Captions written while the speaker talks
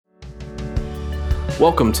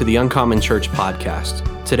Welcome to the Uncommon Church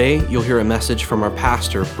podcast. Today, you'll hear a message from our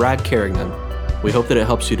pastor, Brad Carignan. We hope that it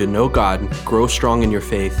helps you to know God, grow strong in your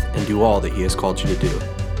faith, and do all that He has called you to do.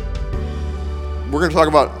 We're going to talk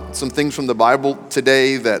about some things from the Bible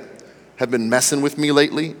today that have been messing with me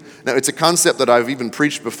lately. Now, it's a concept that I've even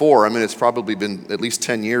preached before. I mean, it's probably been at least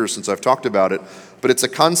 10 years since I've talked about it, but it's a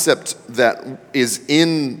concept that is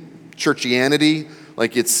in churchianity.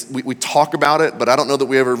 Like we talk about it, but I don't know that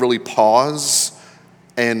we ever really pause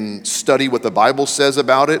and study what the Bible says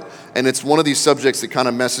about it. And it's one of these subjects that kind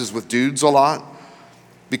of messes with dudes a lot,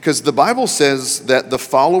 because the Bible says that the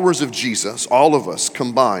followers of Jesus, all of us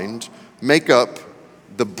combined, make up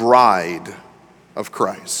the bride of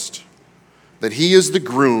Christ. That He is the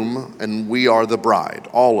groom and we are the bride,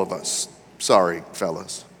 all of us. Sorry,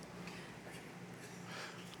 fellas.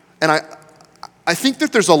 And I think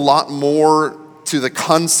that there's a lot more to the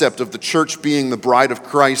concept of the church being the bride of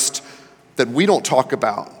Christ that we don't talk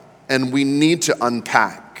about, and we need to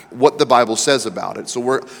unpack what the Bible says about it. So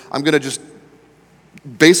I'm going to just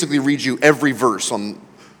basically read you every verse on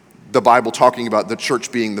the Bible talking about the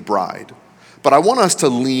church being the bride. But I want us to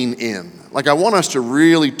lean in. Like, I want us to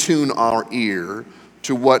really tune our ear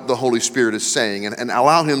to what the Holy Spirit is saying and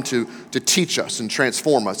allow Him to teach us and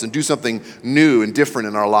transform us and do something new and different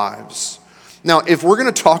in our lives. Now, if we're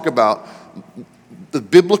going to talk about the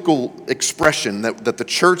biblical expression that the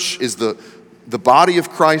church is the body of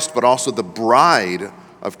Christ, but also the bride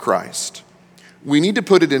of Christ, we need to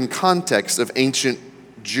put it in context of ancient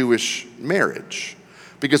Jewish marriage.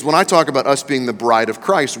 Because when I talk about us being the bride of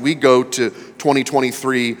Christ, we go to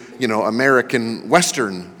 2023, American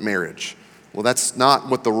Western marriage. Well, that's not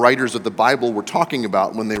what the writers of the Bible were talking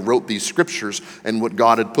about when they wrote these scriptures and what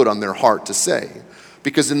God had put on their heart to say.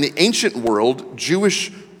 Because in the ancient world,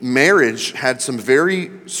 Jewish marriage had some very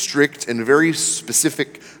strict and very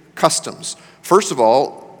specific customs. First of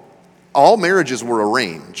all marriages were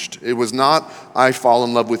arranged. It was not, I fall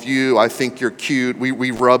in love with you, I think you're cute, we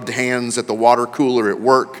rubbed hands at the water cooler at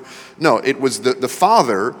work. No, it was the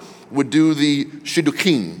father would do the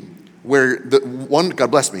shidduchim, where God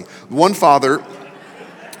bless me, one father,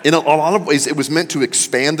 in a lot of ways, it was meant to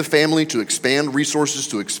expand the family, to expand resources,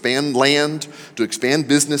 to expand land, to expand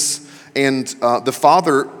business. And the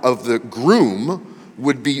father of the groom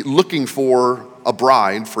would be looking for a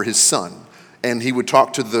bride for his son. And he would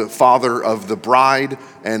talk to the father of the bride,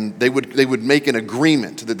 and they would make an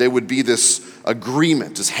agreement, that there would be this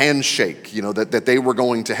agreement, this handshake, that they were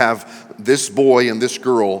going to have this boy and this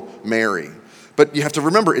girl marry. But you have to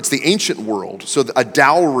remember, it's the ancient world, so a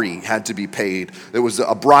dowry had to be paid. There was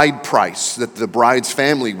a bride price that the bride's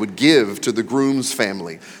family would give to the groom's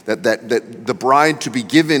family. That the bride to be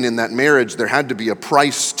given in that marriage, there had to be a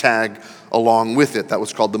price tag along with it. That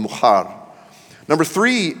was called the muhar. Number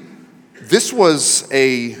 3, this was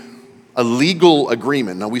a legal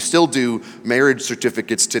agreement. Now, we still do marriage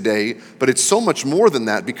certificates today, but it's so much more than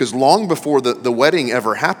that, because long before the wedding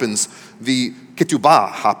ever happens, the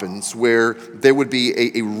ketubah happens, where there would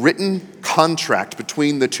be a written contract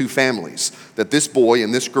between the two families that this boy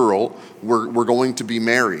and this girl were going to be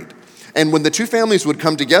married. And when the two families would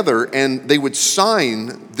come together and they would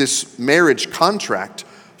sign this marriage contract,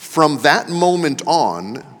 from that moment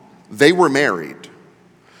on, they were married.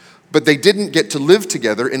 But they didn't get to live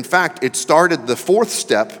together. In fact, it started the 4th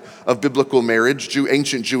step of biblical marriage,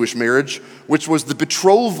 ancient Jewish marriage, which was the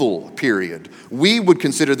betrothal period. We would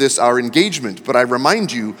consider this our engagement, but I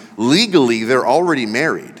remind you, legally, they're already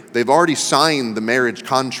married. They've already signed the marriage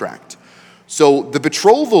contract. So the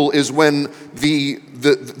betrothal is when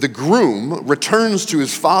the groom returns to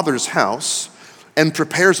his father's house and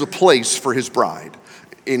prepares a place for his bride.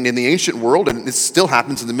 In the ancient world, and it still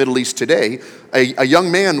happens in the Middle East today, a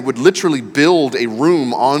young man would literally build a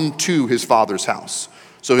room onto his father's house.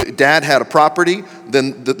 So dad had a property,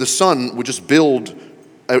 then the son would just build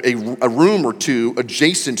a room or two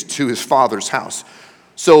adjacent to his father's house.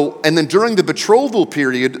 So, and then during the betrothal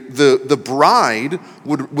period, the bride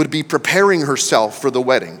would be preparing herself for the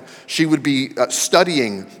wedding. She would be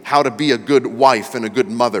studying how to be a good wife and a good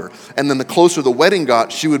mother. And then the closer the wedding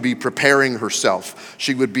got, she would be preparing herself.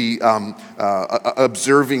 She would be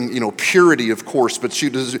observing, purity, of course, but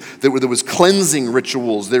there was cleansing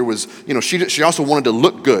rituals. There was, she also wanted to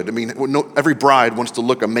look good. I mean, every bride wants to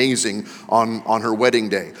look amazing on her wedding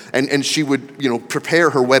day. And she would,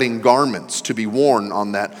 prepare her wedding garments to be worn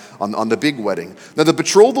on the big wedding. Now, the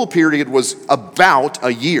betrothal period was about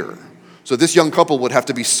a year. So this young couple would have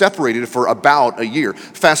to be separated for about a year.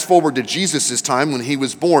 Fast forward to Jesus' time when he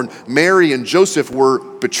was born. Mary and Joseph were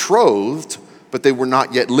betrothed, but they were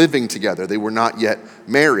not yet living together. They were not yet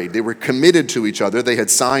married. They were committed to each other. They had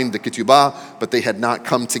signed the ketubah, but they had not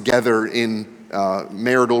come together in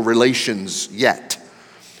marital relations yet.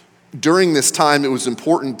 During this time, it was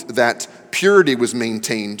important that purity was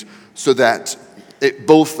maintained so that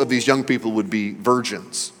both of these young people would be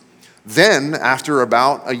virgins. Then, after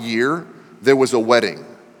about a year, there was a wedding,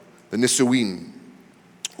 the nisuin,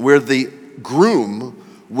 where the groom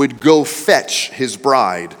would go fetch his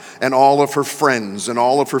bride and all of her friends and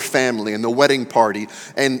all of her family and the wedding party.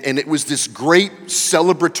 And it was this great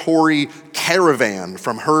celebratory caravan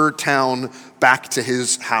from her town back to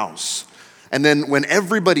his house. And then when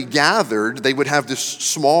everybody gathered, they would have this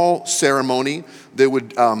small ceremony. They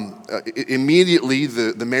would immediately,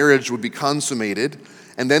 the marriage would be consummated.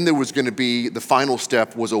 And then there was going to be, the final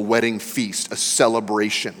step was a wedding feast, a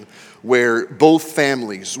celebration, where both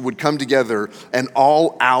families would come together, an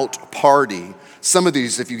all-out party. Some of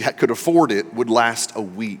these, if you could afford it, would last a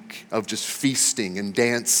week of just feasting and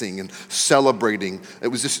dancing and celebrating. It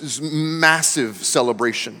was this massive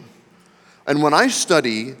celebration. And when I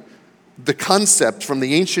study the concept from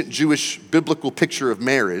the ancient Jewish biblical picture of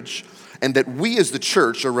marriage, and that we as the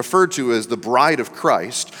church are referred to as the bride of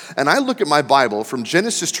Christ, and I look at my Bible from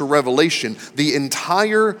Genesis to Revelation, the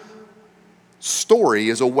entire story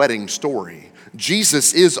is a wedding story.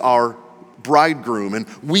 Jesus is our bridegroom, and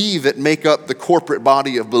we that make up the corporate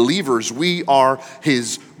body of believers, we are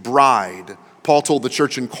his bride. Paul told the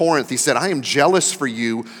church in Corinth, he said, I am jealous for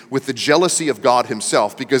you with the jealousy of God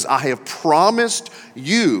himself, because I have promised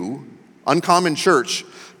you, Uncommon Church,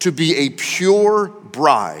 to be a pure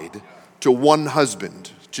bride to one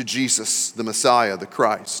husband, to Jesus, the Messiah, the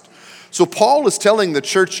Christ. So Paul is telling the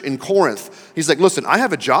church in Corinth, he's like, listen, I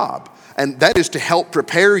have a job, and that is to help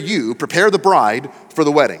prepare the bride for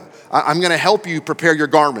the wedding. I'm going to help you prepare your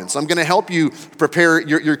garments. I'm going to help you prepare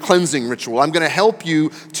your cleansing ritual. I'm going to help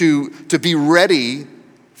you to be ready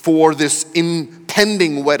for this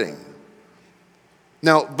impending wedding.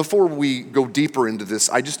 Now, before we go deeper into this,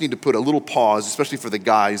 I just need to put a little pause, especially for the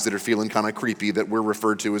guys that are feeling kind of creepy, that we're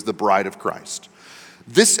referred to as the bride of Christ.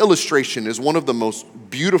 This illustration is one of the most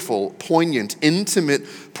beautiful, poignant, intimate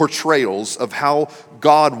portrayals of how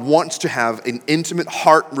God wants to have an intimate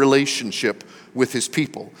heart relationship with his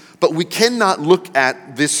people. But we cannot look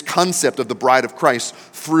at this concept of the bride of Christ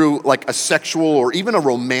through like a sexual or even a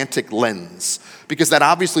romantic lens, because that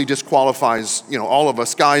obviously disqualifies, all of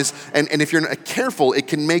us guys. And if you're not careful, it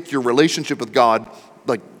can make your relationship with God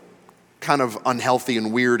like kind of unhealthy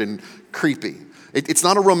and weird and creepy. It's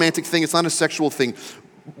not a romantic thing. It's not a sexual thing.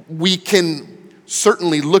 We can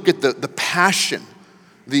certainly look at the passion,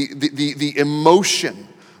 the emotion,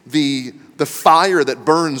 the fire that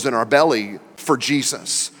burns in our belly for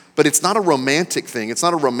Jesus. But it's not a romantic thing. It's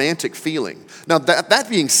not a romantic feeling. Now, that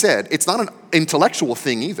being said, it's not an intellectual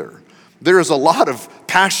thing either. There is a lot of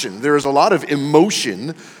passion. There is a lot of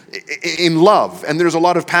emotion in love. And there's a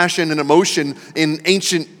lot of passion and emotion in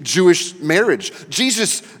ancient Jewish marriage.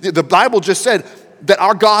 The Bible just said that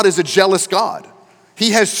our God is a jealous God.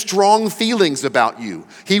 He has strong feelings about you.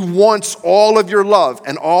 He wants all of your love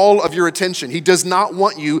and all of your attention. He does not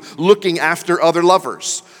want you looking after other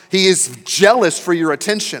lovers. He is jealous for your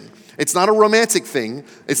attention. It's not a romantic thing.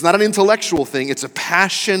 It's not an intellectual thing. It's a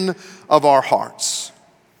passion of our hearts.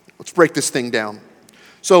 Let's break this thing down.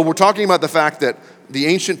 So we're talking about the fact that the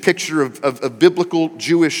ancient picture of biblical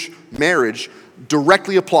Jewish marriage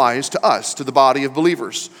directly applies to us, to the body of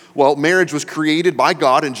believers. Well, marriage was created by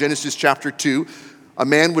God in Genesis chapter 2. A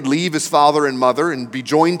man would leave his father and mother and be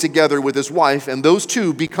joined together with his wife, and those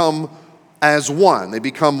two become as one. They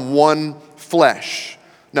become one flesh.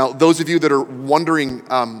 Now, those of you that are wondering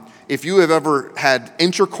if you have ever had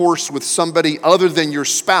intercourse with somebody other than your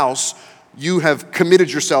spouse, you have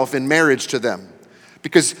committed yourself in marriage to them.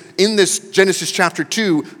 Because in this Genesis chapter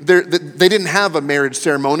 2, they didn't have a marriage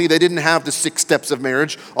ceremony. They didn't have the 6 steps of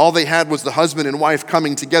marriage. All they had was the husband and wife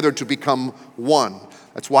coming together to become one.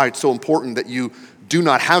 That's why it's so important that you do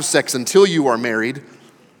not have sex until you are married.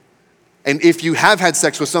 And if you have had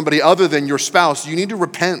sex with somebody other than your spouse, you need to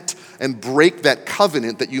repent and break that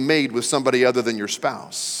covenant that you made with somebody other than your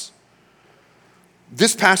spouse.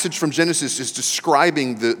 This passage from Genesis is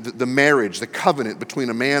describing the marriage, the covenant between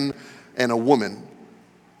a man and a woman.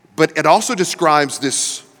 But it also describes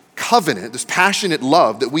this covenant, this passionate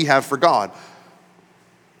love that we have for God.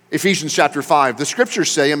 Ephesians chapter 5, the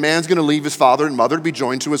scriptures say a man's going to leave his father and mother to be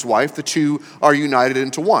joined to his wife. The two are united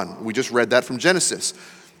into one. We just read that from Genesis.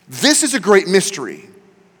 This is a great mystery,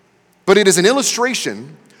 but it is an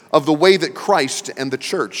illustration of the way that Christ and the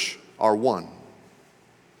church are one.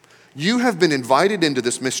 You have been invited into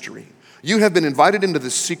this mystery. You have been invited into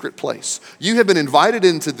this secret place. You have been invited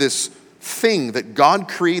into this thing that God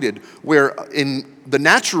created where in the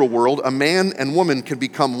natural world, a man and woman can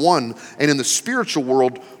become one. And in the spiritual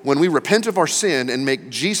world, when we repent of our sin and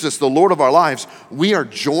make Jesus the Lord of our lives, we are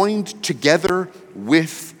joined together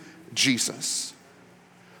with Jesus.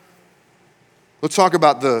 Let's talk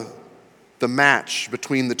about the match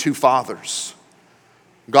between the two fathers.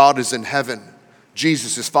 God is in heaven.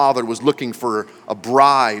 Jesus, his father, was looking for a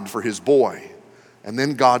bride for his boy. And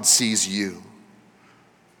then God sees you.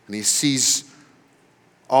 And he sees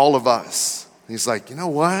all of us. And he's like, you know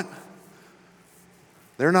what?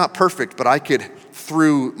 They're not perfect, but I could,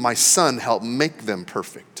 through my son, help make them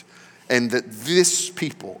perfect. And that this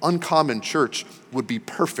people, Uncommon Church, would be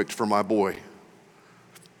perfect for my boy.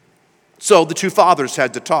 So the two fathers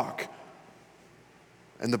had to talk.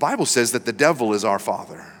 And the Bible says that the devil is our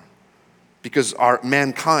father. Because our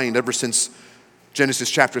mankind, ever since Genesis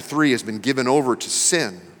chapter 3, has been given over to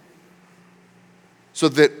sin. So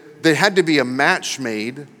that there had to be a match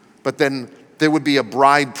made, but then there would be a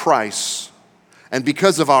bride price. And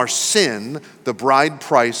because of our sin, the bride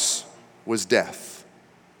price was death.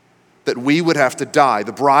 That we would have to die.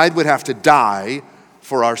 The bride would have to die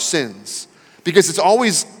for our sins. Because it's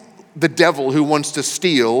always the devil who wants to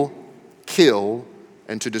steal, kill,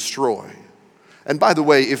 and to destroy. And by the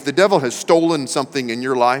way, if the devil has stolen something in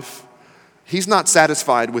your life, he's not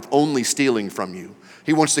satisfied with only stealing from you.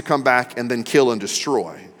 He wants to come back and then kill and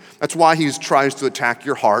destroy. That's why he tries to attack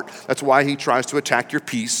your heart. That's why he tries to attack your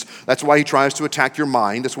peace. That's why he tries to attack your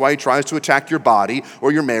mind. That's why he tries to attack your body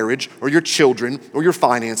or your marriage or your children or your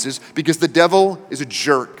finances, because the devil is a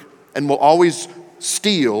jerk and will always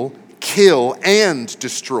steal, kill, and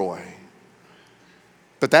destroy.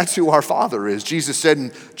 But that's who our Father is. Jesus said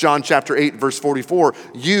in John chapter 8, verse 44,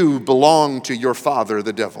 you belong to your father,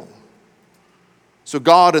 the devil. So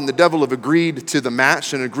God and the devil have agreed to the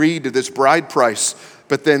match and agreed to this bride price.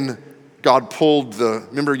 But then God pulled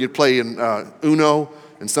remember you'd play in Uno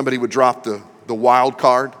and somebody would drop the wild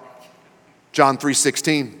card? John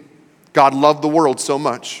 3:16. God loved the world so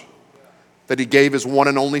much that he gave his one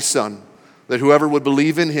and only son, that whoever would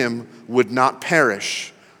believe in him would not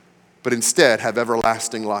perish, but instead have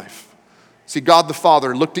everlasting life. See, God the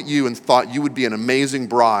Father looked at you and thought you would be an amazing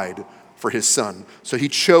bride for his son. So he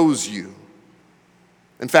chose you.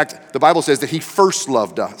 In fact, the Bible says that he first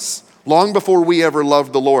loved us. Long before we ever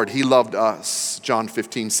loved the Lord, he loved us. John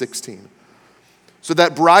 15:16. So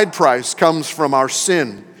that bride price comes from our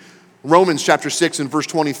sin. Romans chapter 6 and verse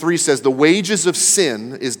 23 says the wages of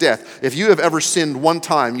sin is death. If you have ever sinned one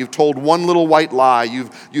time, you've told one little white lie,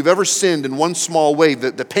 you've ever sinned in one small way,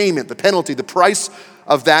 the payment, the penalty, the price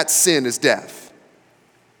of that sin is death.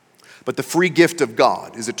 But the free gift of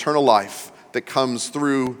God is eternal life that comes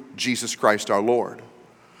through Jesus Christ our Lord.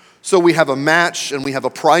 So we have a match and we have a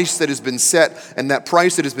price that has been set, and that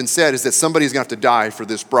price that has been set is that somebody's going to have to die for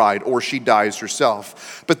this bride, or she dies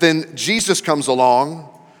herself. But then Jesus comes along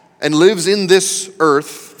and lives in this earth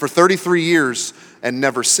for 33 years and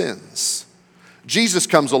never sins. Jesus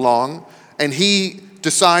comes along and he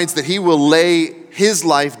decides that he will lay his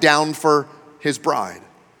life down for his bride.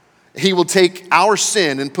 He will take our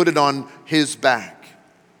sin and put it on his back.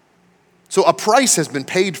 So a price has been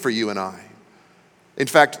paid for you and I. In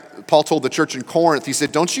fact, Paul told the church in Corinth, he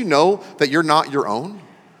said, don't you know that you're not your own?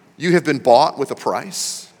 You have been bought with a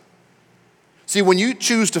price. See, when you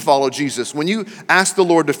choose to follow Jesus, when you ask the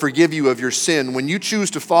Lord to forgive you of your sin, when you choose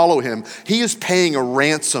to follow him, he is paying a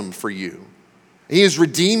ransom for you. He is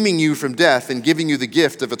redeeming you from death and giving you the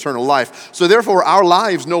gift of eternal life. So therefore, our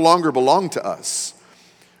lives no longer belong to us.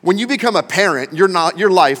 When you become a parent, your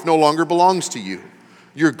life no longer belongs to you.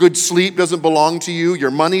 Your good sleep doesn't belong to you.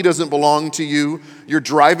 Your money doesn't belong to you. You're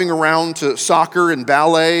driving around to soccer and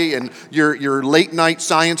ballet and your late night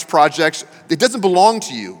science projects. It doesn't belong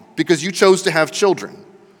to you because you chose to have children.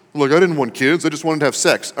 Look, I didn't want kids. I just wanted to have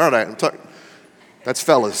sex. All right, that's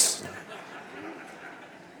fellas.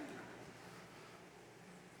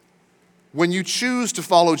 When you choose to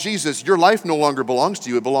follow Jesus, your life no longer belongs to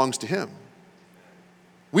you. It belongs to him.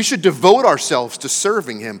 We should devote ourselves to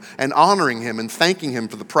serving him and honoring him and thanking him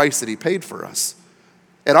for the price that he paid for us.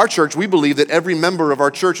 At our church, we believe that every member of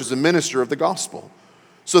our church is a minister of the gospel.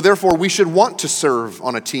 So therefore, we should want to serve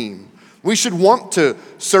on a team. We should want to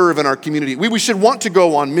serve in our community. We should want to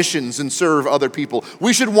go on missions and serve other people.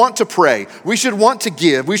 We should want to pray. We should want to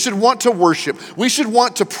give. We should want to worship. We should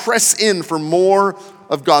want to press in for more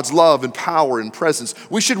of God's love and power and presence.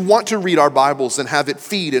 We should want to read our Bibles and have it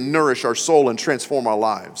feed and nourish our soul and transform our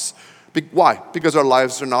lives. Why? Because our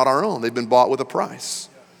lives are not our own. They've been bought with a price.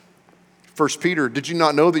 1 Peter, did you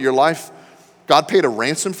not know that your life God paid a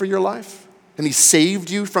ransom for your life, and he saved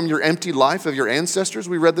you from your empty life of your ancestors.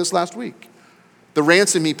 We read this last week. The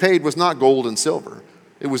ransom he paid was not gold and silver.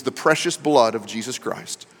 It was the precious blood of Jesus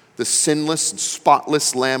Christ, the sinless and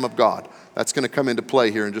spotless Lamb of God. That's going to come into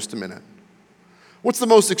play here in just a minute. What's the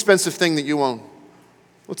most expensive thing that you own?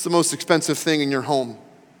 What's the most expensive thing in your home?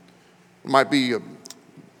 It might be a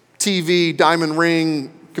TV, diamond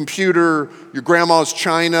ring, computer, your grandma's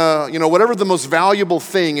china, whatever the most valuable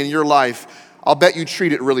thing in your life, I'll bet you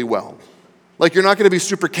treat it really well. Like, you're not going to be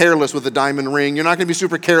super careless with a diamond ring. You're not going to be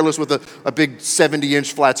super careless with a big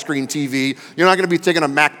 70-inch flat screen TV. You're not going to be taking a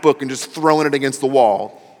MacBook and just throwing it against the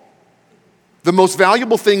wall. The most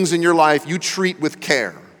valuable things in your life you treat with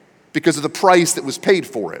care because of the price that was paid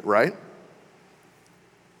for it, right?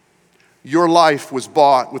 Your life was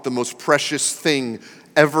bought with the most precious thing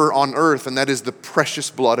ever on earth, and that is the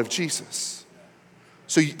precious blood of Jesus.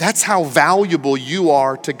 So that's how valuable you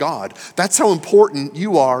are to God. That's how important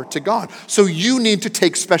you are to God. So you need to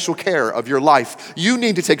take special care of your life. You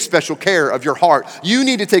need to take special care of your heart. You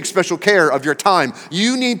need to take special care of your time.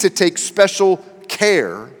 You need to take special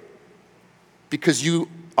care because you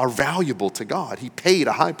are valuable to God. He paid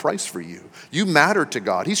a high price for you. You matter to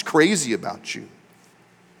God. He's crazy about you.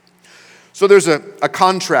 So there's a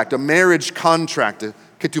contract, a marriage contract, a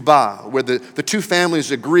ketubah, where the two families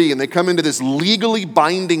agree and they come into this legally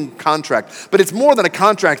binding contract. But it's more than a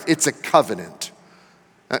contract, it's a covenant.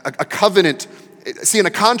 A covenant, see, in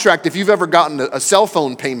a contract, if you've ever gotten a cell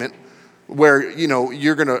phone payment where,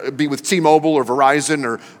 you're going to be with T-Mobile or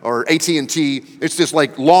Verizon or AT&T, it's this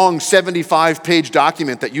like long 75-page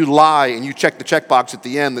document that you lie and you check the checkbox at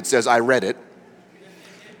the end that says, I read it.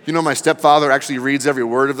 My stepfather actually reads every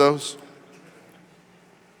word of those.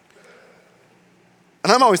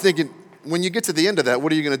 And I'm always thinking, when you get to the end of that,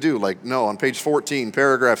 what are you going to do? Like, no, on page 14,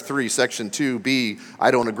 paragraph 3, section 2B, I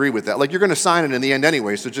don't agree with that. Like, you're going to sign it in the end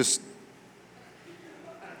anyway, so just...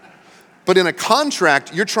 But in a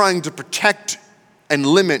contract, you're trying to protect and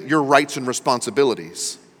limit your rights and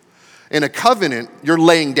responsibilities. In a covenant, you're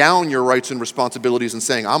laying down your rights and responsibilities and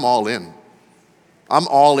saying, I'm all in. I'm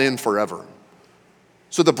all in forever.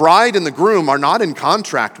 So the bride and the groom are not in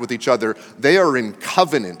contract with each other. They are in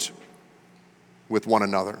covenant with one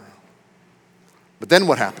another. But then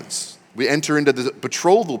what happens? We enter into the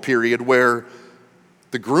betrothal period where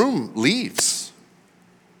the groom leaves.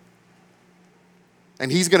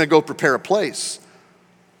 And he's going to go prepare a place.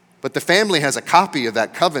 But the family has a copy of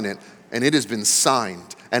that covenant, and it has been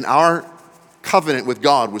signed. And our covenant with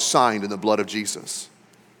God was signed in the blood of Jesus.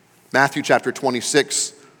 Matthew chapter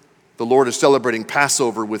 26, the Lord is celebrating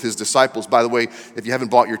Passover with his disciples. By the way, if you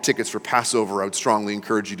haven't bought your tickets for Passover, I would strongly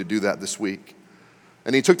encourage you to do that this week.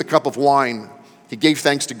 And he took the cup of wine, he gave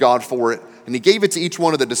thanks to God for it, and he gave it to each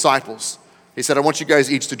one of the disciples. He said, I want you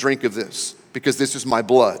guys each to drink of this, because this is my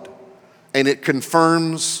blood. And it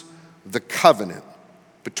confirms the covenant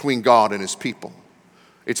between God and his people.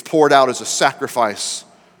 It's poured out as a sacrifice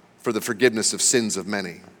for the forgiveness of sins of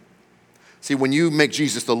many. See, when you make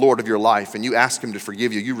Jesus the Lord of your life and you ask him to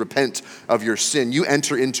forgive you, you repent of your sin, you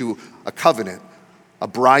enter into a covenant, a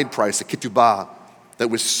bride price, a ketubah, that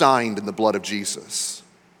was signed in the blood of Jesus.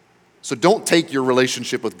 So don't take your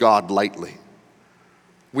relationship with God lightly.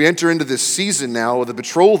 We enter into this season now of the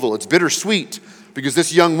betrothal. It's bittersweet because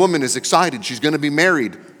this young woman is excited. She's going to be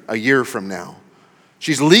married a year from now.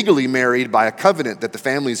 She's legally married by a covenant that the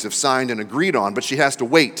families have signed and agreed on, but she has to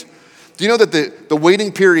wait. Do you know that the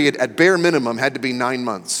waiting period at bare minimum had to be 9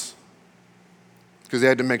 months? Because they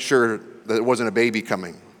had to make sure that it wasn't a baby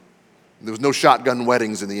coming. There was no shotgun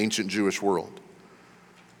weddings in the ancient Jewish world.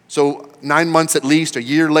 So 9 months at least, a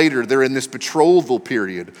year later, they're in this betrothal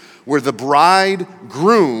period where the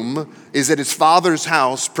bridegroom is at his father's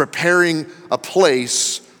house preparing a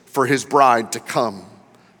place for his bride to come.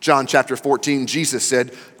 John chapter 14, Jesus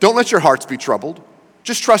said, don't let your hearts be troubled.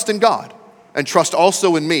 Just trust in God and trust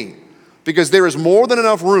also in me, because there is more than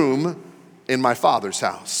enough room in my Father's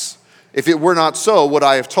house. If it were not so, would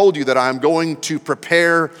I have told you that I am going to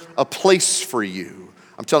prepare a place for you?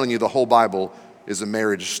 I'm telling you, the whole Bible is a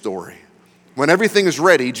marriage story. When everything is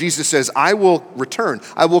ready, Jesus says, I will return.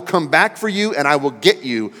 I will come back for you and I will get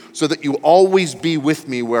you so that you always be with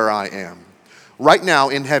me where I am. Right now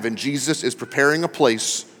in heaven, Jesus is preparing a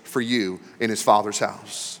place for you in his Father's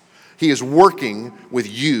house. He is working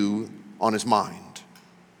with you on his mind.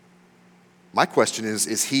 My question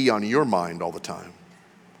is he on your mind all the time?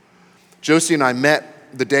 Josie and I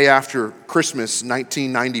met the day after Christmas,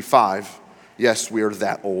 1995. Yes, we are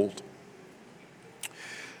that old.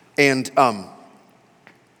 And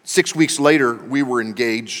 6 weeks later, we were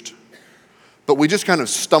engaged. But we just kind of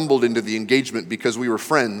stumbled into the engagement because we were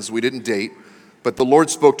friends. We didn't date. But the Lord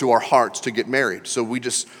spoke to our hearts to get married. So we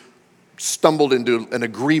just stumbled into an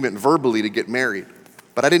agreement verbally to get married.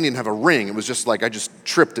 But I didn't even have a ring. It was just like I just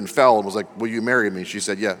tripped and fell and was like, will you marry me? She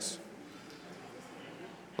said yes.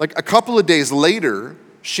 Like a couple of days later,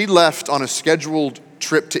 she left on a scheduled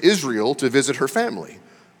trip to Israel to visit her family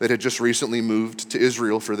that had just recently moved to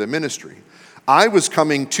Israel for their ministry. I was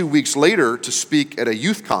coming 2 weeks later to speak at a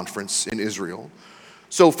youth conference in Israel.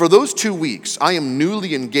 So for those 2 weeks, I am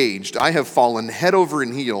newly engaged. I have fallen head over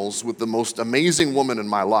in heels with the most amazing woman in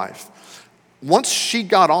my life. Once she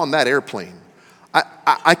got on that airplane,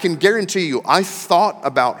 I can guarantee you, I thought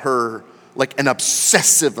about her like an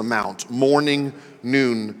obsessive amount, morning,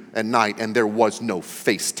 noon, and night, and there was no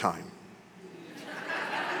FaceTime.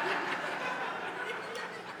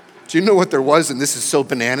 Do you know what there was? And this is so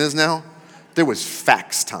bananas now. There was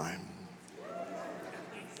fax time.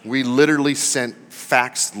 We literally sent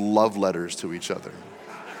fax love letters to each other.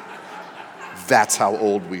 That's how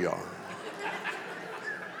old we are.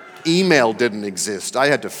 Email didn't exist. I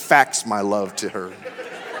had to fax my love to her.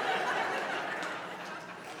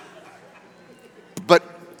 But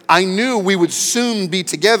I knew we would soon be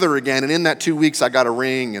together again, and in that 2 weeks I got a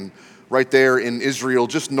ring, and right there in Israel,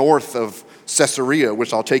 just north of Caesarea,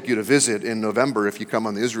 which I'll take you to visit in November if you come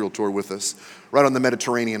on the Israel tour with us, right on the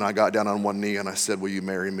Mediterranean, I got down on one knee and I said, will you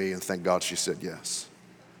marry me? And thank God she said yes.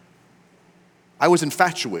 I was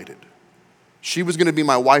infatuated. She was going to be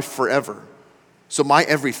my wife forever. So my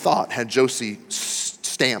every thought had Josie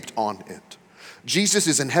stamped on it. Jesus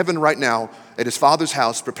is in heaven right now at his Father's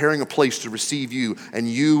house preparing a place to receive you, and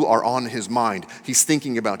you are on his mind. He's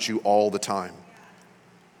thinking about you all the time.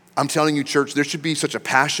 I'm telling you, church, there should be such a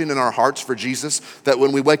passion in our hearts for Jesus that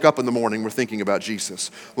when we wake up in the morning, we're thinking about Jesus.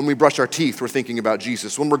 When we brush our teeth, we're thinking about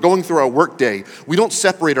Jesus. When we're going through our work day, we don't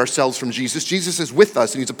separate ourselves from Jesus. Jesus is with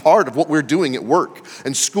us, and he's a part of what we're doing at work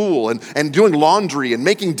and school and doing laundry and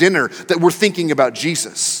making dinner, that we're thinking about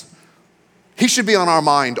Jesus. He should be on our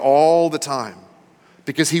mind all the time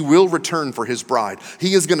because he will return for his bride.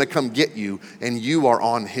 He is going to come get you, and you are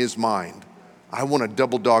on his mind. I want to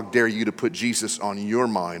double dog dare you to put Jesus on your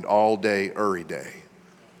mind all day, every day.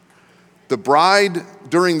 The bride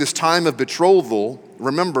during this time of betrothal,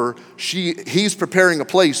 remember, he's preparing a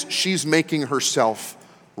place. She's making herself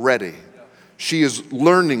ready. She is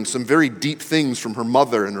learning some very deep things from her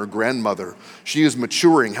mother and her grandmother. She is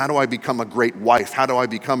maturing. How do I become a great wife? How do I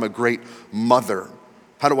become a great mother?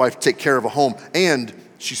 How do I take care of a home? And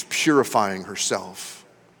she's purifying herself.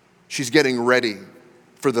 She's getting ready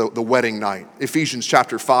for the wedding night. Ephesians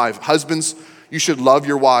chapter 5, husbands, you should love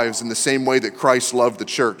your wives in the same way that Christ loved the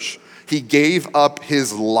church. He gave up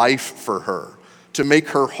his life for her to make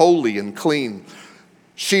her holy and clean.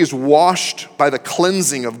 She is washed by the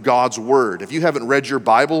cleansing of God's word. If you haven't read your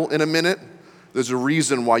Bible in a minute, there's a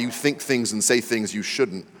reason why you think things and say things you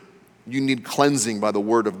shouldn't. You need cleansing by the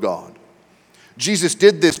word of God. Jesus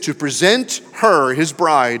did this to present her, his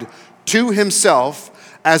bride, to himself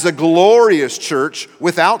as a glorious church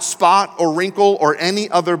without spot or wrinkle or any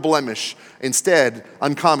other blemish. Instead,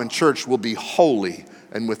 Uncommon Church will be holy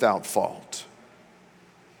and without fault.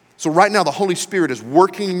 So right now, the Holy Spirit is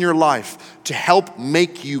working in your life to help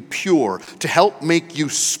make you pure, to help make you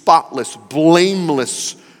spotless,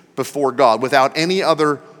 blameless before God, without any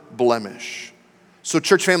other blemish. So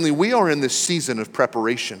church family, we are in this season of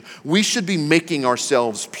preparation. We should be making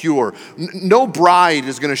ourselves pure. No bride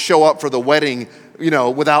is going to show up for the wedding,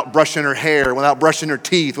 without brushing her hair, without brushing her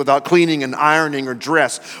teeth, without cleaning and ironing her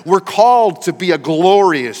dress. We're called to be a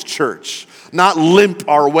glorious church, not limp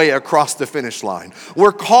our way across the finish line.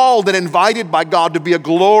 We're called and invited by God to be a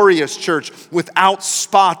glorious church without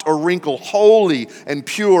spot or wrinkle, holy and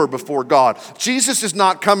pure before God. Jesus is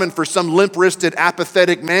not coming for some limp-wristed,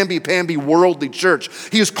 apathetic, mamby-pamby, worldly church.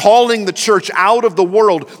 He is calling the church out of the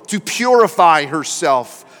world to purify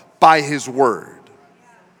herself by his word.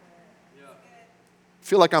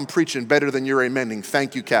 I feel like I'm preaching better than you're amening.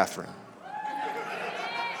 Thank you, Catherine.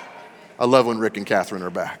 I love when Rick and Catherine are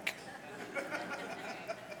back.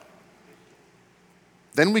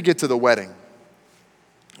 Then we get to the wedding.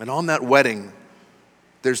 And on that wedding,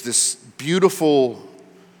 there's this beautiful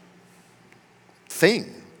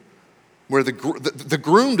thing where the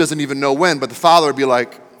groom doesn't even know when, but the father would be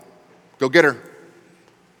like, go get her.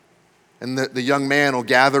 And the young man will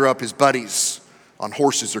gather up his buddies on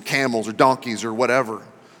horses or camels or donkeys or whatever,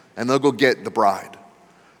 and they'll go get the bride.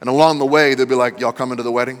 And along the way, they'll be like, y'all coming to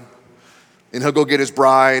the wedding? And he'll go get his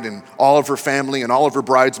bride and all of her family and all of her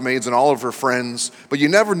bridesmaids and all of her friends. But you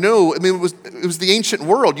never knew. I mean, it was the ancient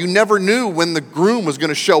world. You never knew when the groom was going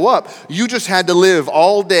to show up. You just had to live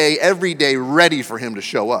all day, every day, ready for him to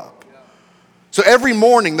show up. So every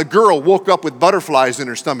morning, the girl woke up with butterflies in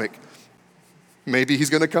her stomach. Maybe he's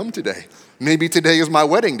going to come today. Maybe today is my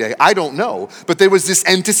wedding day. I don't know. But there was this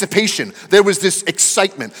anticipation. There was this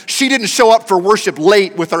excitement. She didn't show up for worship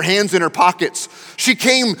late with her hands in her pockets. She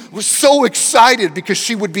came was so excited because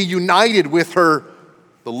she would be united with the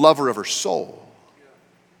lover of her soul.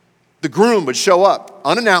 The groom would show up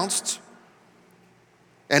unannounced,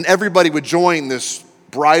 and everybody would join this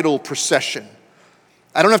bridal procession.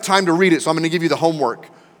 I don't have time to read it, so I'm going to give you the homework.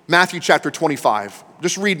 Matthew chapter 25.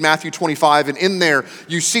 Just read Matthew 25, and in there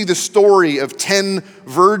you see the story of 10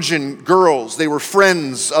 virgin girls. They were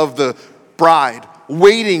friends of the bride,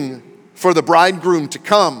 waiting for the bridegroom to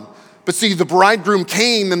come. But see, the bridegroom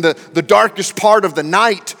came in the darkest part of the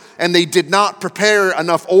night, and they did not prepare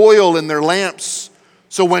enough oil in their lamps.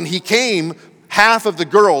 So when he came, half of the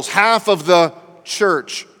girls, half of the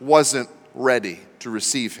church wasn't ready to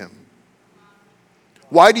receive him.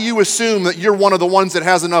 Why do you assume that you're one of the ones that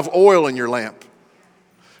has enough oil in your lamp?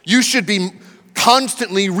 You should be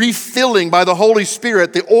constantly refilling by the Holy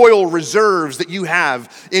Spirit the oil reserves that you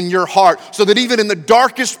have in your heart, so that even in the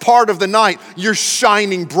darkest part of the night, you're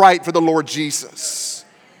shining bright for the Lord Jesus.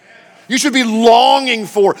 You should be longing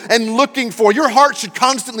for and looking for. Your heart should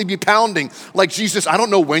constantly be pounding like, Jesus, I don't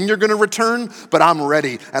know when you're going to return, but I'm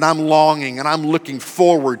ready and I'm longing and I'm looking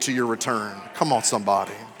forward to your return. Come on,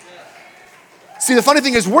 somebody. See, the funny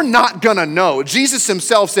thing is, we're not gonna know. Jesus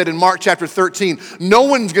himself said in Mark chapter 13, no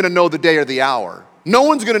one's gonna know the day or the hour. No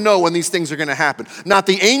one's gonna know when these things are gonna happen. Not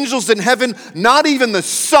the angels in heaven, not even the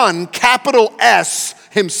Son, capital S,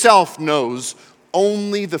 himself knows.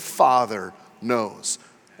 Only the Father knows.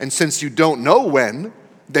 And since you don't know when,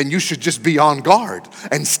 then you should just be on guard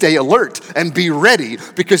and stay alert and be ready,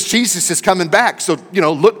 because Jesus is coming back. So,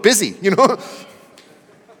 look busy,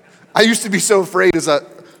 I used to be so afraid as a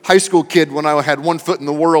high school kid when I had one foot in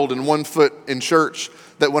the world and one foot in church,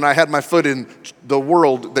 that when I had my foot in the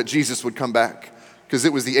world, that Jesus would come back. Because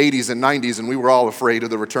it was the 80s and 90s and we were all afraid of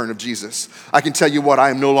the return of Jesus. I can tell you what, I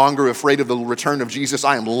am no longer afraid of the return of Jesus.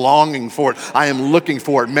 I am longing for it. I am looking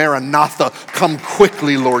for it. Maranatha, come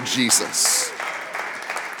quickly, Lord Jesus.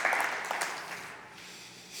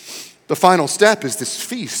 The final step is this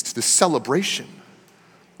feast, this celebration.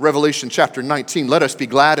 Revelation chapter 19, let us be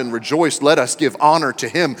glad and rejoice. Let us give honor to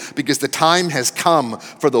him, because the time has come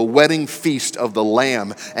for the wedding feast of the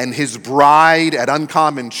Lamb. And his bride at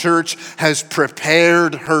Uncommon Church has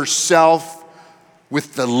prepared herself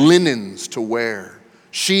with the linens to wear.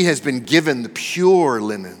 She has been given the pure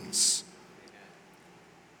linens.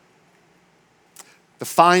 The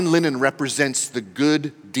fine linen represents the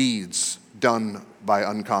good deeds done by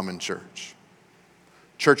Uncommon Church.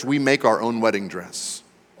 Church, we make our own wedding dress.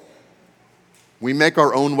 We make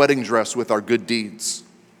our own wedding dress with our good deeds.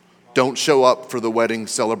 Don't show up for the wedding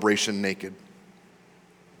celebration naked.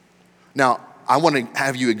 Now, I want to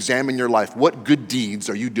have you examine your life. What good deeds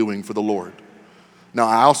are you doing for the Lord? Now,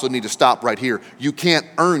 I also need to stop right here. You can't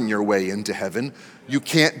earn your way into heaven. You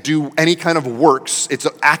can't do any kind of works. It's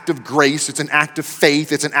an act of grace. It's an act of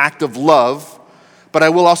faith. It's an act of love. But I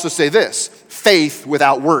will also say this: faith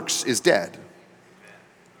without works is dead.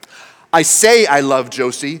 I say I love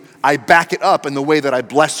Josie. I back it up in the way that I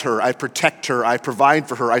bless her, I protect her, I provide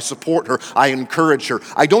for her, I support her, I encourage her.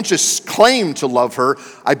 I don't just claim to love her,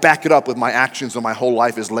 I back it up with my actions, and my whole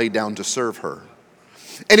life is laid down to serve her.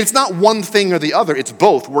 And it's not one thing or the other, it's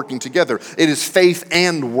both working together. It is faith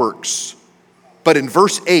and works. But in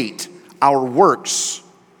verse 8, our works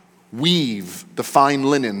weave the fine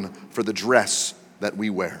linen for the dress that we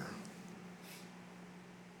wear.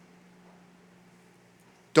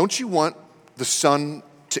 Don't you want the Son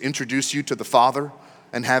to introduce you to the Father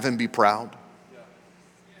and have him be proud?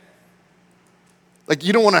 Like,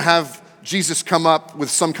 you don't want to have Jesus come up with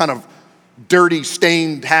some kind of dirty,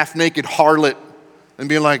 stained, half-naked harlot and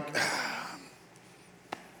be like,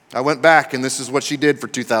 I went back and this is what she did for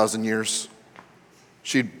 2,000 years.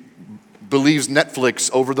 She believes Netflix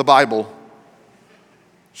over the Bible.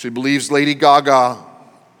 She believes Lady Gaga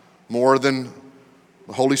more than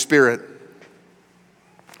the Holy Spirit.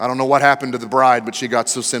 I don't know what happened to the bride, but she got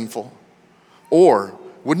so sinful. Or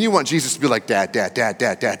wouldn't you want Jesus to be like, Dad,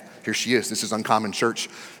 here she is. This is Uncommon Church.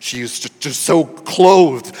 She is just so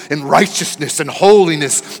clothed in righteousness and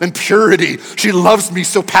holiness and purity. She loves me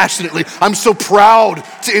so passionately. I'm so proud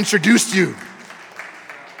to introduce you.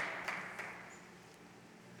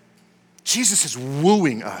 Jesus is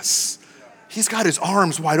wooing us. He's got his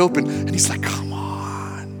arms wide open and he's like, come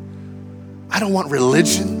on. I don't want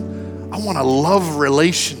religion. I want a love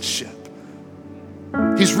relationship.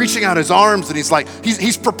 He's reaching out his arms and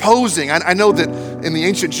he's proposing. I know that in the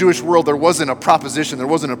ancient Jewish world, there wasn't a proposition, there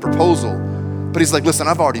wasn't a proposal. But he's like, listen,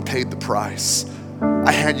 I've already paid the price.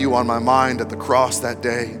 I had you on my mind at the cross that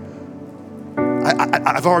day.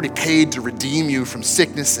 I've already paid to redeem you from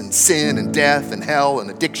sickness and sin and death and hell and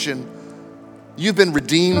addiction. You've been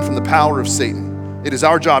redeemed from the power of Satan. It is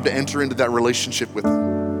our job to enter into that relationship with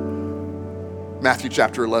him. Matthew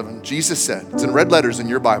chapter 11, Jesus said, it's in red letters in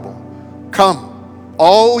your Bible, come,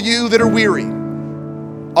 all you that are weary,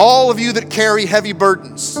 all of you that carry heavy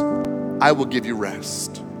burdens, I will give you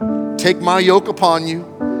rest. Take my yoke upon you.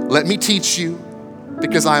 Let me teach you,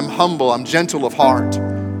 because I am humble, I'm gentle of heart.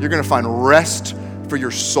 You're going to find rest for your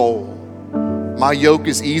soul. My yoke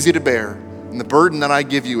is easy to bear, and the burden that I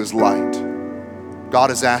give you is light. God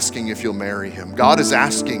is asking if you'll marry him. God is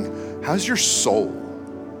asking, how's your soul?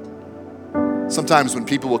 Sometimes when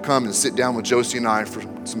people will come and sit down with Josie and I for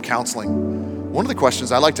some counseling, one of the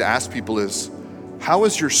questions I like to ask people is, how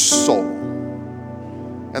is your soul?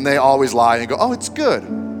 And they always lie and go, oh, it's good.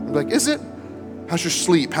 I'm like, is it? How's your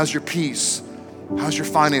sleep? How's your peace? How's your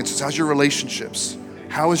finances? How's your relationships?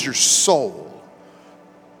 How is your soul?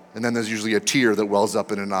 And then there's usually a tear that wells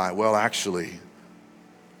up in an eye. Well, actually,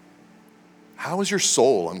 how is your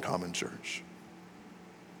soul, Uncommon Church?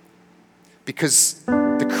 Because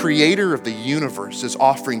the creator of the universe is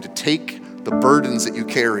offering to take the burdens that you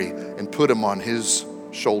carry and put them on his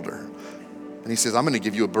shoulder. And he says, I'm going to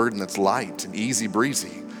give you a burden that's light and easy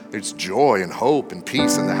breezy. There's joy and hope and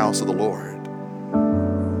peace in the house of the Lord.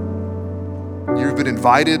 You've been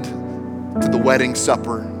invited to the wedding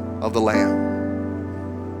supper of the Lamb.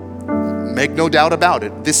 Make no doubt about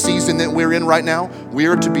it. This season that we're in right now, we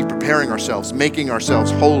are to be preparing ourselves, making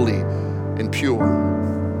ourselves holy and pure.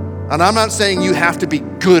 And I'm not saying you have to be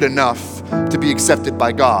good enough to be accepted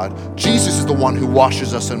by God. Jesus is the one who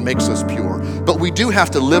washes us and makes us pure. But we do have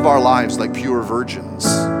to live our lives like pure virgins,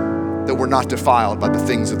 that we're not defiled by the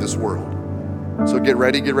things of this world. So get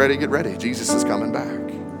ready, get ready, get ready. Jesus is coming back.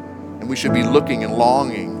 And we should be looking and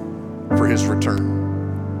longing for his return.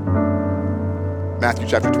 Matthew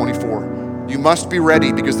chapter 24. You must be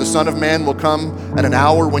ready, because the Son of Man will come at an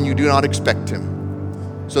hour when you do not expect him.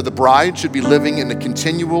 So the bride should be living in a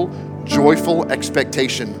continual, joyful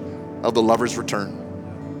expectation of the lover's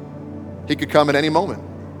return. He could come at any moment.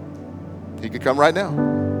 He could come right now.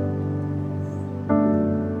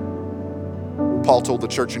 Paul told the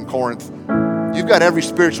church in Corinth, you've got every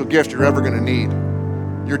spiritual gift you're ever going to need.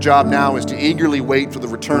 Your job now is to eagerly wait for the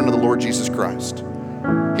return of the Lord Jesus Christ.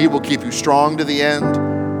 He will keep you strong to the end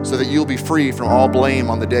so that you'll be free from all blame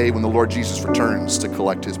on the day when the Lord Jesus returns to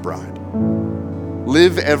collect his bride.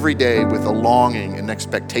 Live every day with a longing and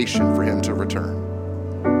expectation for him to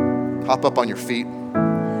return. Hop up on your feet.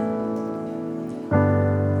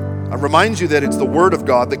 I remind you that it's the Word of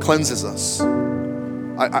God that cleanses us.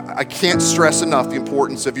 I can't stress enough the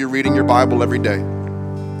importance of you reading your Bible every day.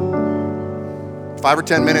 5 or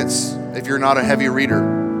 10 minutes if you're not a heavy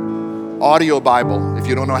reader. Audio Bible if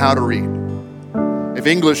you don't know how to read. If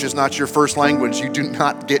English is not your first language, you do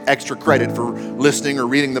not get extra credit for listening or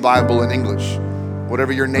reading the Bible in English.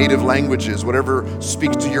 Whatever your native language is, whatever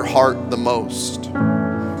speaks to your heart the most.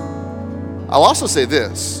 I'll also say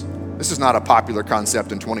this. This is not a popular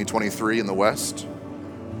concept in 2023 in the West.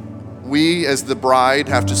 We as the bride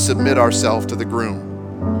have to submit ourselves to the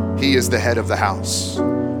groom. He is the head of the house.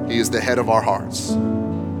 He is the head of our hearts.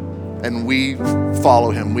 And we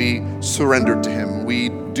follow him. We surrender to him. We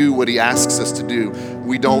do what he asks us to do.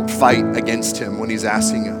 We don't fight against him when he's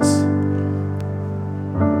asking us.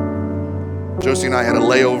 Josie and I had a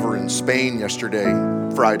layover in Spain yesterday,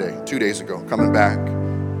 Friday, 2 days ago, coming back.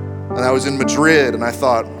 And I was in Madrid, and I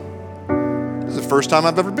thought, this is the first time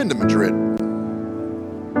I've ever been to Madrid.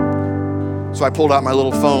 So I pulled out my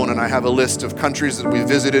little phone, and I have a list of countries that we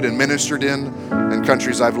visited and ministered in, and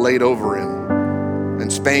countries I've laid over in.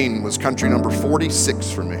 And Spain was country number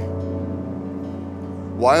 46 for me.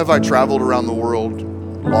 Why have I traveled around the world,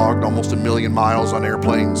 logged almost 1 million miles on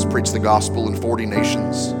airplanes, preached the gospel in 40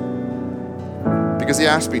 nations? Because he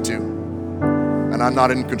asked me to. And I'm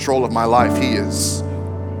not in control of my life, he is.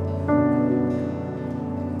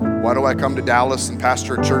 Why do I come to Dallas and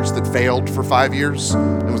pastor a church that failed for 5 years?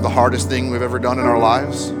 It was the hardest thing we've ever done in our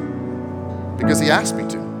lives. Because he asked me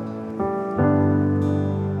to.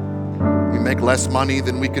 We make less money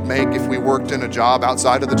than we could make if we worked in a job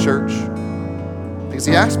outside of the church. Because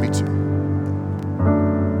he asked me to.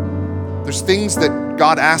 There's things that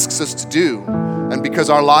God asks us to do, and because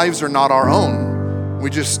our lives are not our own, we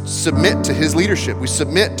just submit to his leadership. We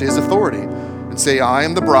submit to his authority and say, I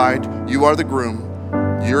am the bride, you are the groom,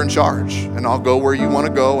 you're in charge, and I'll go where you want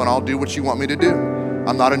to go, and I'll do what you want me to do.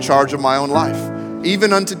 I'm not in charge of my own life,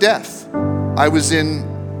 even unto death. I was in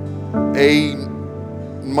a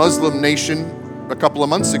Muslim nation a couple of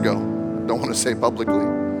months ago. I don't want to say publicly.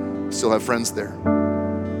 Still have friends there.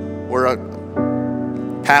 Or a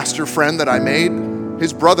pastor friend that I made,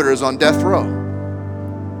 his brother is on death row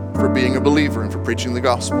for being a believer and for preaching the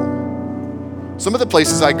gospel. Some of the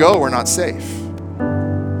places I go are not safe.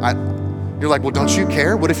 You're like, well, don't you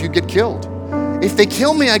care? What if you get killed? If they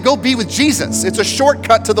kill me, I go be with Jesus. It's a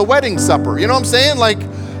shortcut to the wedding supper. You know what I'm saying? Like,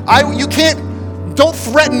 don't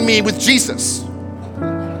threaten me with Jesus.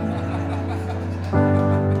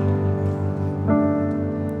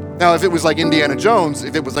 Now, if it was like Indiana Jones,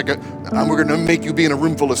 if it was like we're going to make you be in a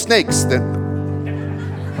room full of snakes, then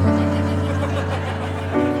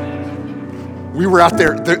we were out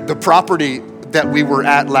there. The property that we were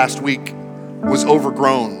at last week was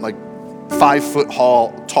overgrown, like 5 foot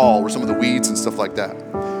tall were some of the weeds and stuff like that.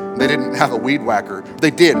 They didn't have a weed whacker.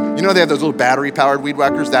 They did. You know they have those little battery powered weed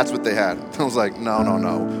whackers? That's what they had. I was like,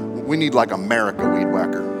 no. We need like America weed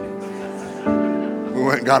whacker. We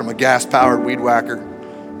went and got them a gas powered weed whacker.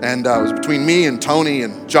 And it was between me and Tony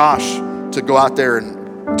and Josh to go out there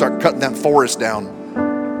and start cutting that forest down.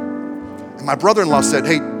 And my brother-in-law said,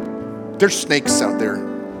 hey, there's snakes out there.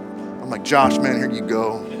 I'm like, Josh, man, here you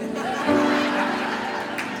go.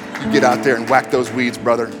 You get out there and whack those weeds,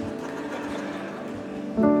 brother.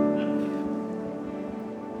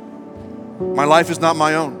 My life is not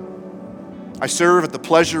my own. I serve at the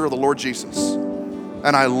pleasure of the Lord Jesus,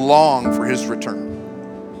 and I long for his return.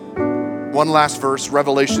 One last verse,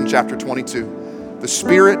 Revelation chapter 22. The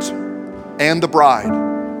Spirit and the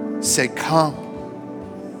bride say, come.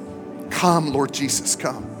 Come, Lord Jesus,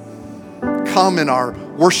 come. Come in our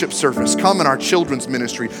worship service. Come in our children's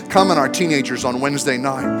ministry. Come in our teenagers on Wednesday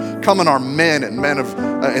night. Come in our men and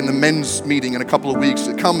in the men's meeting in a couple of weeks.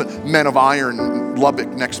 Come Men of Iron in Lubbock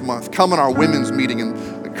next month. Come in our women's meeting in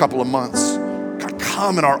a couple of months. God,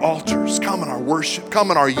 come in our altars. Come in our worship.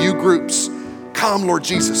 Come in our U groups. Come, Lord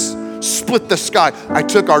Jesus. Split the sky. I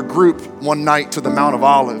took our group one night to the Mount of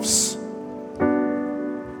Olives.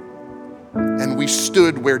 And we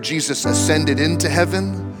stood where Jesus ascended into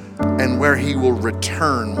heaven and where he will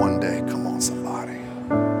return one day. Come on, somebody.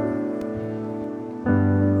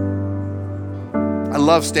 I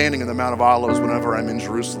love standing in the Mount of Olives whenever I'm in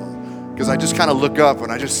Jerusalem, because I just kind of look up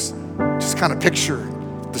and I just kind of picture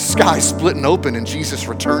the sky splitting open and Jesus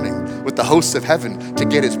returning with the hosts of heaven to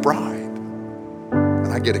get his bride.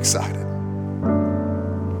 And I get excited.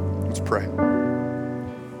 Let's pray.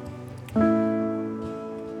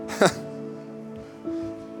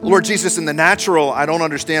 Lord Jesus, in the natural, I don't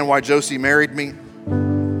understand why Josie married me.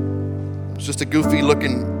 It's just a goofy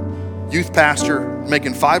looking youth pastor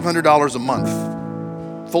making $500 a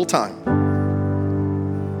month, full time.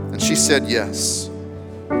 And she said yes.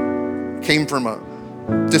 Came from a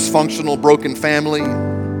dysfunctional, broken family.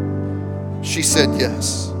 She said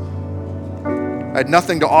yes. I had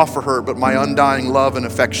nothing to offer her but my undying love and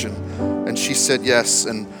affection. And she said yes.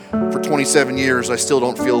 And for 27 years, I still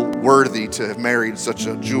don't feel worthy to have married such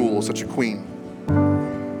a jewel, such a queen.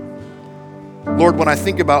 Lord, when I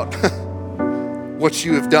think about what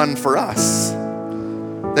you have done for us,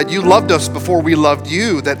 that you loved us before we loved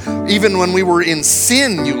you, that even when we were in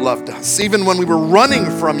sin, you loved us. Even when we were running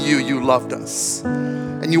from you, you loved us.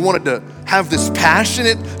 And you wanted to have this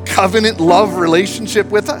passionate, covenant love relationship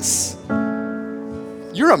with us.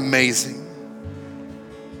 You're amazing.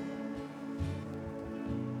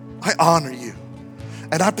 I honor you.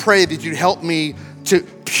 And I pray that you'd help me to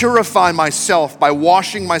purify myself by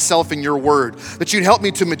washing myself in your word. That you'd help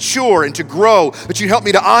me to mature and to grow. That you'd help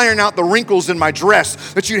me to iron out the wrinkles in my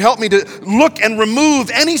dress. That you'd help me to look and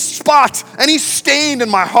remove any spot, any stain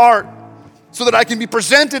in my heart, so that I can be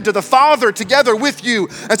presented to the Father together with you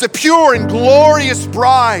as a pure and glorious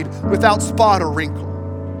bride without spot or wrinkle.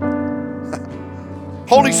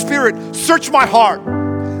 Holy Spirit, search my heart.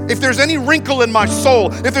 If there's any wrinkle in my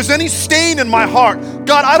soul, if there's any stain in my heart,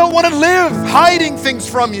 God, I don't want to live hiding things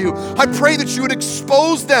from you. I pray that you would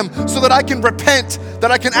expose them so that I can repent,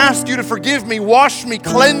 that I can ask you to forgive me, wash me,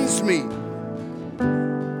 cleanse me.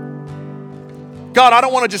 God, I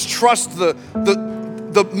don't want to just trust the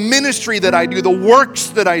ministry that I do, the works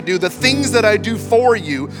that I do, the things that I do for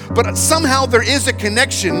you, but somehow there is a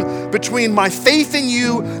connection between my faith in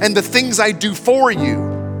you and the things I do for you.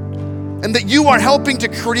 And that you are helping to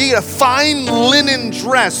create a fine linen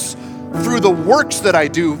dress through the works that I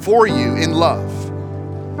do for you in love.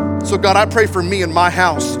 So God, I pray for me and my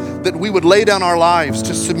house that we would lay down our lives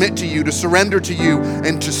to submit to you, to surrender to you,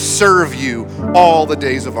 and to serve you all the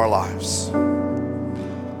days of our lives.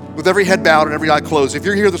 With every head bowed and every eye closed, if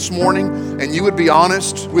you're here this morning and you would be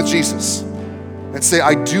honest with Jesus and say,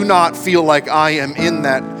 I do not feel like I am in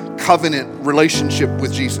that covenant relationship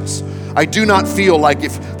with Jesus. I do not feel like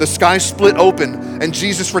if the sky split open and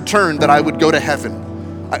Jesus returned that I would go to heaven.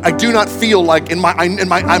 I do not feel like in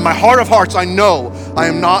my heart of hearts, I know I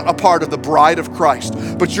am not a part of the bride of Christ.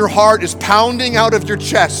 But your heart is pounding out of your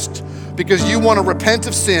chest because you want to repent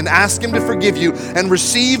of sin, ask Him to forgive you, and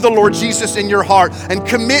receive the Lord Jesus in your heart and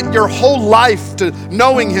commit your whole life to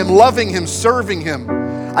knowing Him, loving Him, serving Him.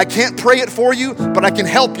 I can't pray it for you, but I can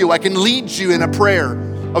help you. I can lead you in a prayer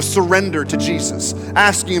of surrender to Jesus,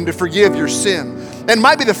 asking Him to forgive your sin. And it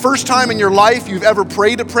might be the first time in your life you've ever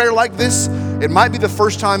prayed a prayer like this. It might be the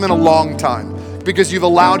first time in a long time because you've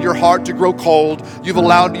allowed your heart to grow cold. You've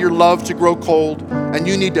allowed your love to grow cold. And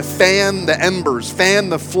you need to fan the embers, fan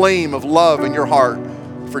the flame of love in your heart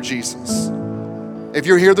for Jesus. If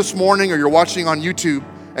you're here this morning or you're watching on YouTube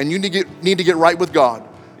and you need to get right with God,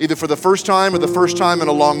 either for the first time or the first time in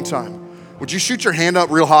a long time, would you shoot your hand up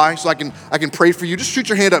real high so I can pray for you? Just shoot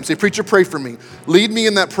your hand up and say, preacher, pray for me. Lead me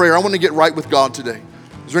in that prayer. I want to get right with God today.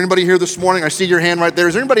 Is there anybody here this morning? I see your hand right there.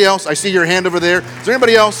 Is there anybody else? I see your hand over there. Is there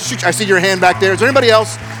anybody else? I see your hand back there. Is there anybody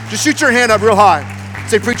else? Just shoot your hand up real high.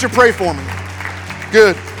 Say, preacher, pray for me.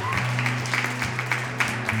 Good.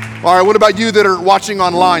 All right, what about you that are watching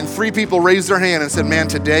online? 3 people raised their hand and said, man,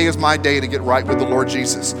 today is my day to get right with the Lord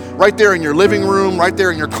Jesus. Right there in your living room, right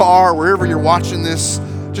there in your car, wherever you're watching this.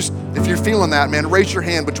 Just, if you're feeling that, man, raise your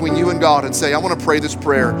hand between you and God and say, I want to pray this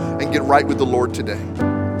prayer and get right with the Lord today.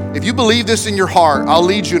 If you believe this in your heart, I'll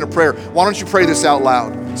lead you in a prayer. Why don't you pray this out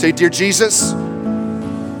loud? Say, dear Jesus,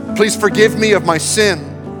 please forgive me of my sin.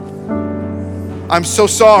 I'm so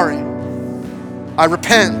sorry. I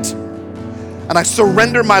repent and I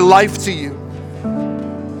surrender my life to you.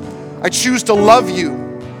 I choose to love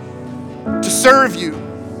you, to serve you,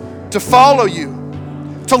 to follow you,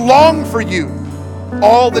 to long for you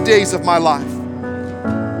all the days of my life.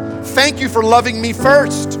 Thank you for loving me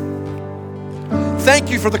first.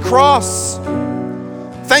 Thank you for the cross.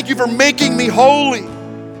 Thank you for making me holy.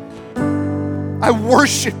 I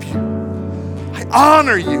worship you. I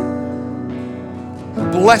honor you.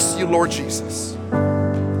 Bless you, Lord Jesus.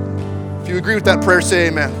 If you agree with that prayer, say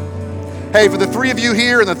amen. Hey, for the 3 of you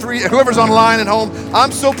here and whoever's online at home,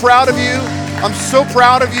 I'm so proud of you. I'm so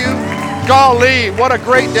proud of you. Golly, what a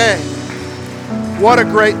great day. What a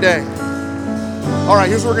great day. All right,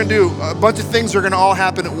 here's what we're going to do. A bunch of things are going to all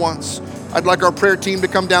happen at once. I'd like our prayer team to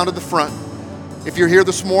come down to the front. If you're here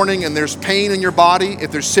this morning and there's pain in your body, if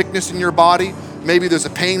there's sickness in your body, maybe there's a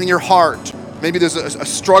pain in your heart, maybe there's a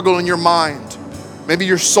struggle in your mind, maybe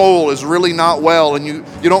your soul is really not well and you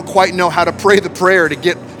don't quite know how to pray the prayer to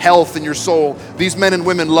get health in your soul. These men and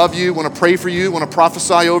women love you, want to pray for you, want to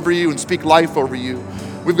prophesy over you and speak life over you.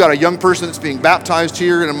 We've got a young person that's being baptized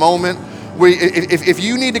here in a moment. If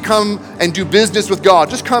you need to come and do business with God,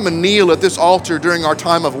 just come and kneel at this altar during our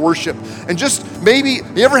time of worship. And just maybe,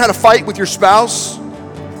 you ever had a fight with your spouse?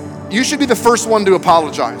 You should be the first one to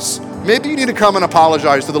apologize. Maybe you need to come and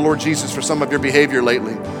apologize to the Lord Jesus for some of your behavior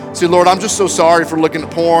lately. Say, Lord, I'm just so sorry for looking at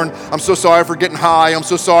porn. I'm so sorry for getting high. I'm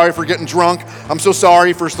so sorry for getting drunk. I'm so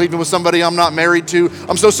sorry for sleeping with somebody I'm not married to.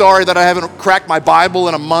 I'm so sorry that I haven't cracked my Bible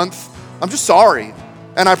in a month. I'm just sorry.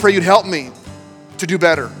 And I pray you'd help me to do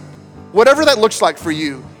better. Whatever that looks like for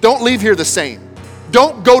you, don't leave here the same.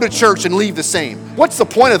 Don't go to church and leave the same. What's the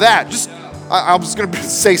point of that? I was going to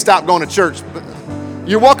say stop going to church, but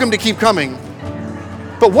you're welcome to keep coming.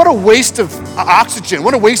 But what a waste of oxygen.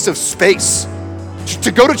 What a waste of space.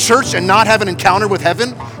 To go to church and not have an encounter with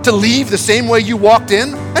heaven, to leave the same way you walked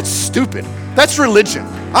in, that's stupid. That's religion.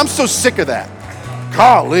 I'm so sick of that.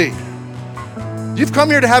 Golly. You've come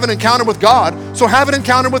here to have an encounter with God, so have an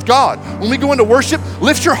encounter with God. When we go into worship,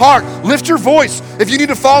 lift your heart, lift your voice. If you need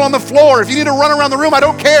to fall on the floor, if you need to run around the room, I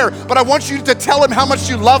don't care, but I want you to tell Him how much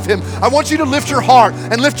you love Him. I want you to lift your heart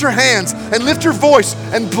and lift your hands and lift your voice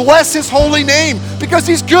and bless His holy name because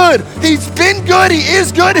He's good. He's been good. He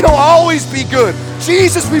is good. He'll always be good.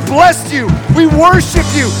 Jesus, we bless you. We worship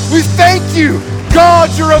you. We thank you. God,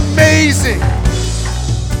 you're amazing.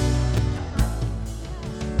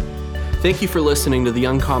 Thank you for listening to the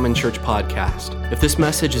Uncommon Church podcast. If this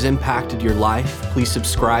message has impacted your life, please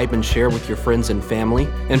subscribe and share with your friends and family.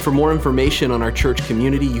 And for more information on our church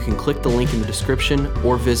community, you can click the link in the description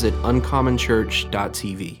or visit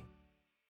uncommonchurch.tv.